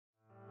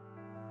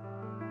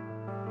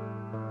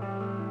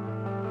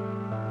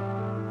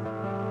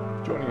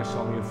Joining us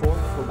on The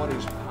Informer for what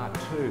is part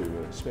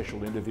two, a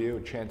special interview,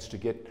 a chance to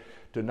get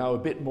to know a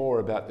bit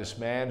more about this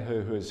man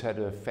who has had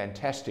a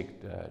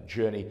fantastic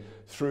journey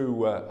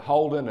through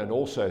Holden and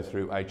also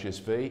through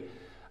HSV.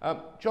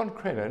 John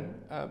Crennan,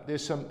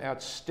 there's some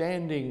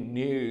outstanding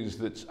news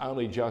that's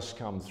only just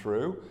come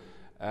through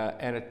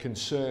and it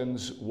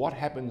concerns what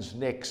happens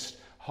next.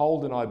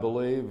 Holden, I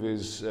believe,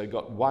 has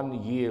got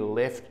 1 year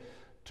left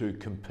to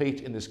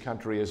compete in this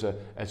country as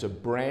a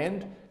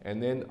brand,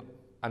 and then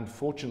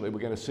unfortunately we're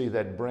going to see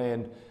that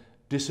brand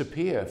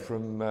disappear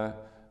from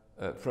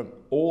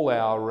all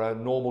our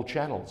normal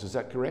channels. Is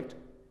that correct?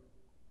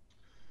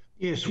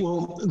 Yes,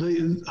 well,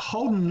 the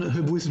Holden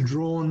have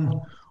withdrawn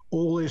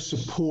all their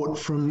support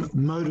from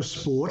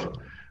motorsport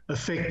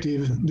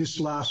effective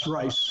this last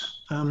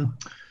race.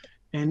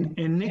 And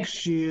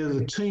next year,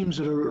 the teams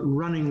that are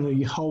running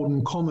the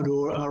Holden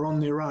Commodore are on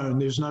their own.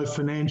 There's no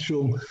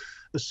financial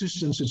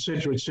assistance,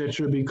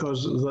 etc.,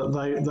 because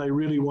they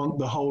really want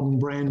the Holden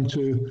brand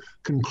to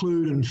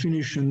conclude and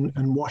finish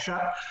and wash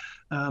up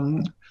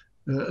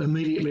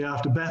immediately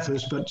after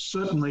Bathurst. But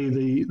certainly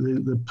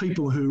the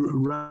people who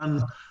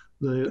run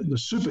the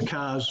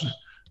supercars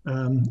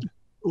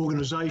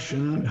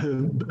organisation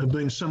have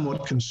been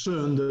somewhat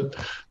concerned that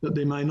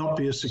there may not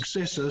be a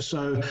successor.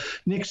 So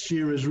next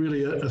year is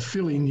really a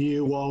fill-in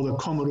year while the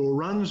Commodore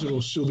runs.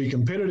 It'll still be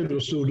competitive,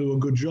 it'll still do a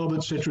good job,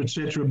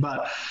 etc.,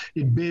 but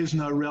it bears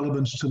no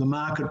relevance to the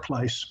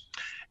marketplace.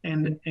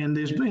 And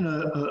there's been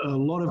a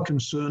lot of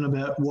concern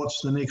about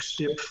what's the next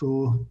step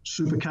for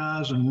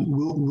supercars and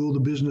will the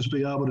business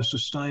be able to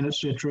sustain,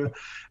 etc.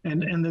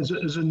 And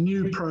there's a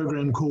new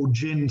program called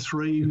Gen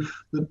 3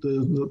 that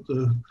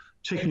the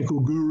technical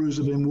gurus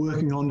have been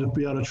working on to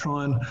be able to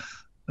try and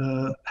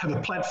have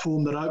a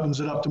platform that opens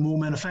it up to more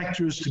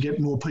manufacturers to get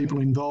more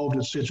people involved,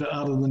 etc.,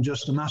 other than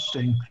just the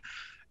Mustang.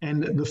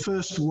 And the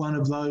first one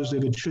of those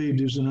they've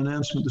achieved is an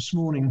announcement this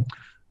morning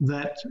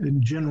that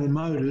General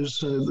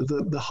Motors,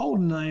 the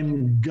Holden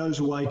name goes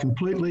away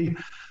completely.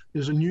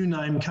 There's a new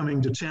name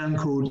coming to town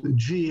called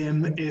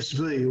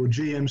GMSV, or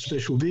GM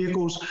Special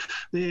Vehicles.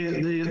 They're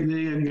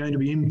going to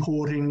be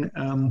importing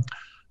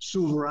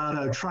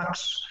Silverado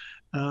trucks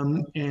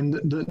and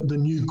the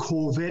new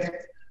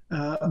Corvette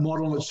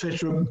model,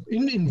 etc.,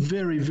 in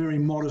very, very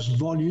modest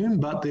volume,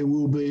 but there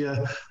will be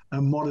a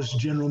modest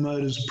General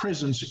Motors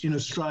presence in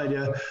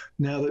Australia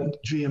now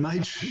that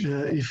GMH,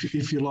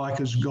 if you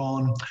like, is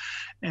gone.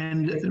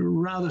 And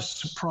rather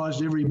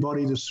surprised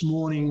everybody this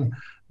morning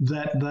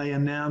that they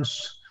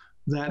announced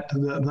that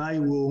they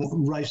will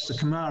race the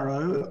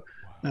Camaro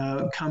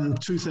come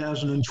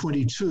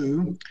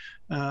 2022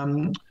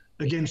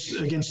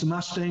 against the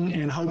Mustang,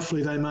 and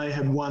hopefully they may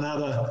have one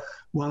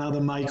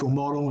other make or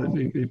model.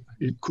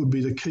 It could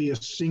be the Kia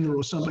Stinger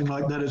or something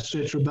like that,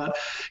 etc. But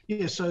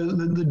yeah, so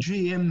the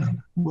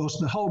GM, whilst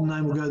the Holden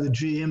name will go, the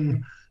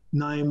GM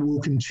name will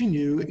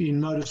continue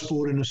in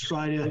motorsport in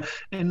Australia,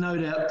 and no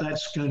doubt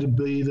that's going to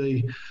be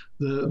the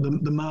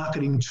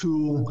marketing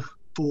tool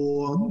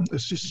for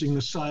assisting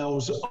the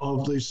sales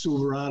of the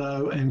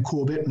Silverado and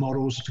Corvette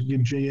models to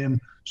give GM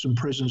some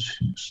presence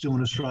still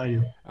in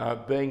Australia.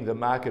 Being the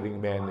marketing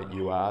man that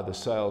you are, the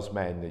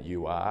salesman that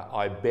you are,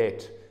 I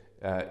bet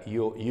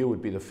you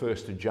would be the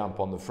first to jump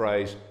on the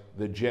phrase,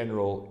 the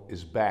General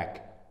is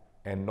back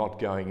and not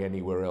going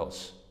anywhere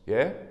else.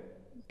 Yeah?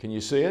 Can you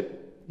see it?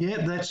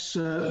 Yeah, that's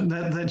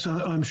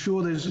I'm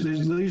sure there's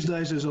these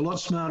days there's a lot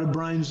smarter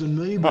brains than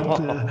me, but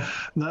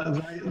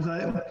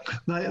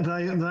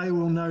they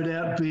will no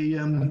doubt be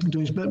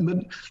doing. But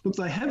look,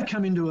 they have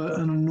come into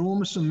an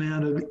enormous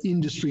amount of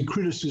industry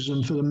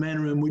criticism for the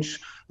manner in which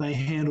they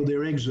handled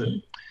their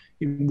exit.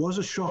 It was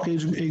a shock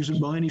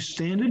exit by any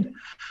standard.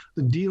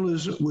 The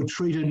dealers were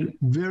treated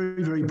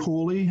very, very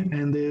poorly,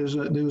 and there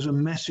was a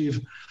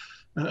massive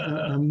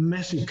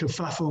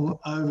kerfuffle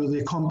over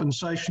their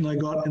compensation they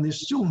got, and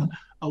there's still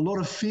a lot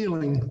of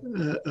feeling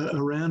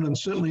around, and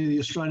certainly the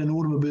Australian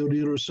Automobile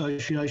Dealer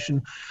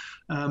Association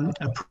are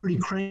pretty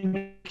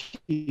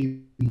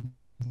cranky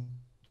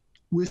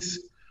with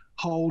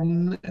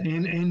Holden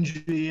and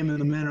GM in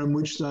the manner in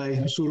which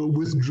they sort of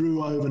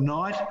withdrew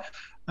overnight.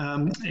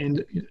 And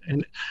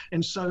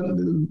so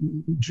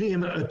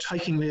GM are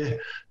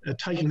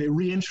taking their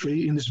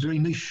re-entry in this very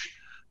niche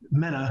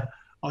manner,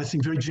 I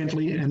think, very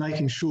gently, and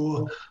making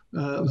sure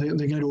they're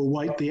going to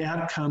await the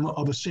outcome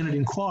of a Senate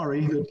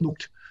inquiry that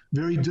looked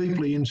very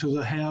deeply into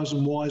the hows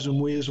and whys and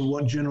wheres of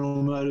what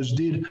General Motors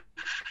did.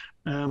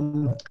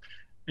 And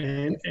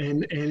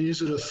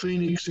is it a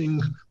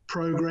phoenixing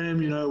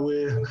program, you know,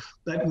 where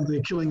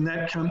they're killing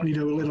that company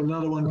to let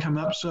another one come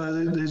up?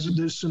 So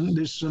there's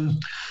some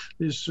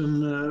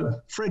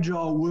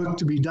fragile work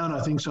to be done,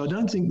 I think. So I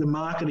don't think the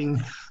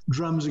marketing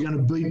drums are going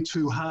to beat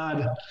too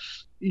hard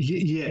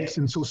yet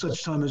until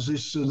such time as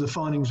the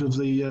findings of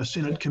the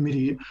Senate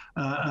committee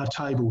are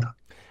tabled.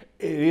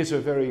 It is a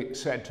very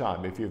sad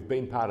time. If you've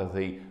been part of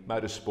the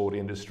motorsport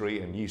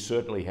industry, and you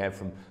certainly have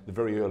from the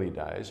very early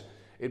days,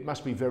 it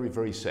must be very,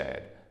 very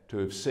sad to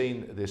have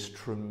seen this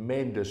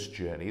tremendous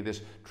journey,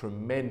 this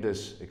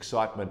tremendous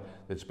excitement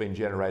that's been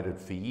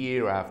generated for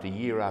year after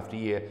year after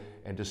year,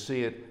 and to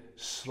see it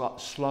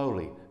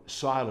slowly,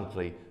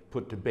 silently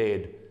put to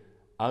bed,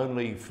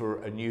 only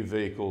for a new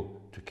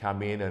vehicle to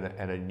come in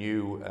and a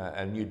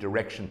new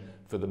direction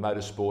for the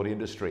motorsport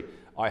industry.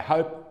 I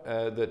hope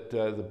that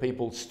the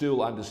people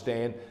still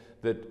understand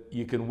that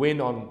you can win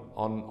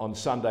on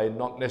Sunday,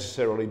 not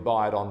necessarily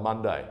buy it on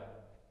Monday.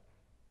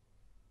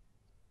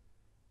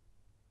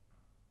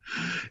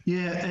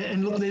 Yeah,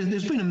 and look,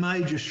 there's been a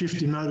major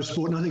shift in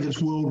motorsport, and I think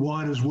it's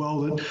worldwide as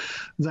well.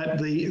 That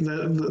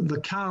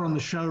the car on the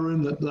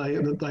showroom that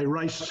they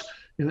raced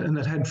and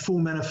that had full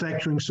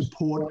manufacturing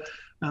support,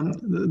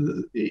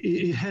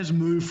 it has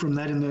moved from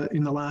that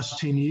in the last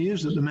 10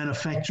 years. That the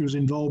manufacturer's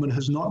involvement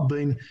has not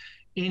been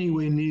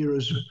anywhere near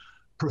as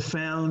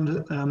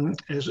profound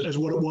as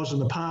what it was in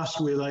the past,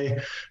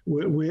 where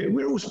it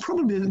was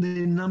probably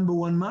their number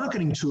one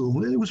marketing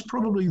tool. It was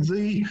probably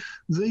the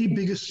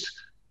biggest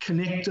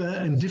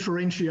connector and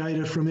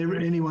differentiator from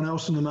anyone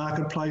else in the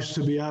marketplace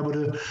to be able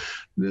to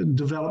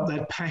develop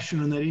that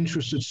passion and that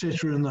interest,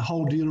 etc. And the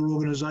whole dealer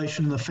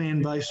organisation and the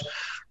fan base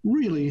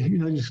really,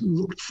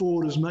 looked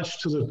forward as much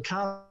to the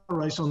car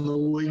race on the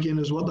weekend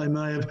as what they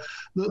may have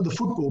the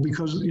football,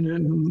 because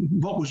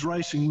what was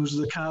racing was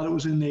the car that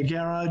was in their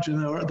garage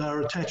and they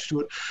were attached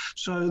to it.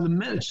 So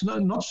it's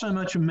not so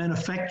much a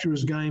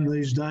manufacturer's game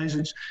these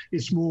days.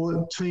 It's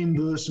more team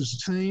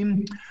versus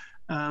team.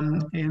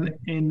 And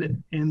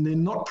they're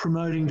not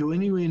promoting to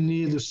anywhere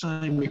near the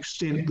same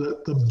extent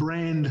the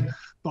brand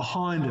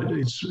behind it.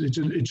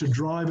 It's a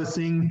driver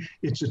thing,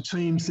 it's a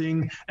team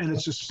thing, and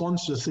it's a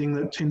sponsor thing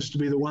that tends to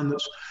be the one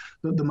that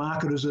the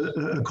marketers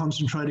are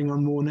concentrating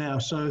on more now.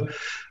 So,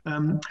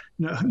 but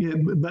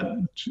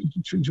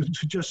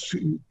to just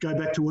go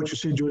back to what you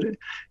said, George,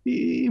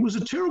 it was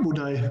a terrible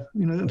day.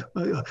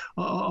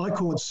 I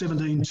call it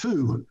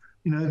 17-2.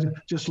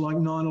 Just like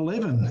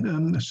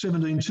 9/11.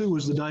 17-2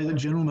 was the day that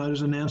General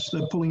Motors announced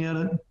they're pulling out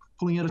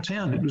of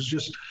town. It was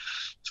just,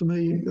 for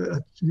me,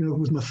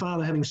 with my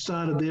father having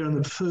started there on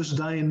the first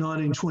day in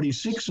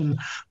 1926, and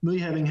me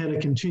having had a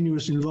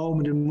continuous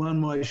involvement in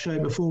one way,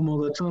 shape, or form all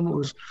that time, it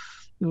was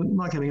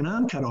like having an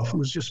arm cut off. It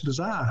was just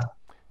bizarre.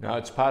 No,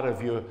 it's part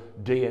of your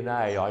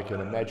DNA, I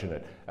can imagine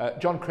it.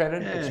 John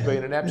Crennan, it's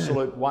been an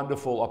absolute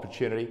wonderful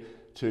opportunity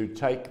to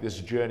take this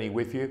journey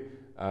with you.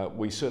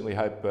 We certainly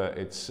hope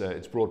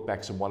it's brought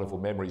back some wonderful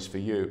memories for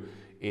you.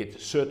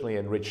 It certainly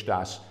enriched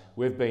us.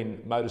 We've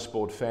been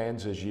motorsport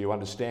fans, as you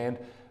understand,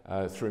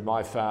 through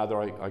my father.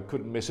 I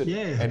couldn't miss it.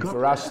 Yeah, and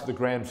for us, the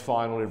grand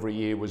final every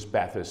year was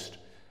Bathurst.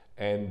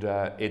 And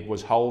it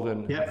was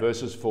Holden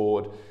versus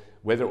Ford.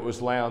 Whether it was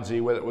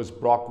Lowndesy, whether it was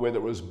Brock, whether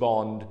it was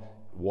Bond,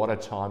 what a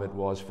time it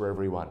was for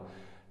everyone.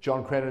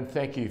 John Crennan,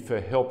 thank you for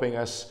helping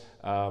us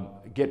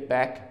get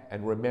back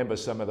and remember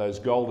some of those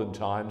golden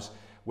times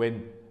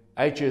when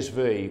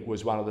HSV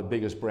was one of the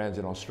biggest brands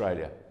in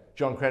Australia.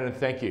 John Crennan,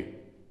 thank you.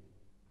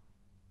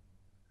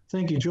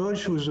 Thank you,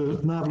 George. It was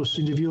a marvellous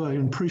interview. I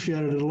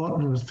appreciated it a lot,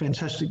 and it was a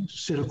fantastic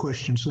set of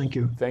questions. Thank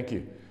you. Thank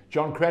you.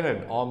 John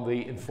Crennan on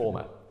The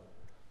Informer.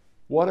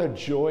 What a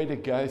joy to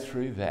go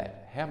through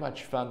that. How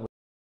much fun.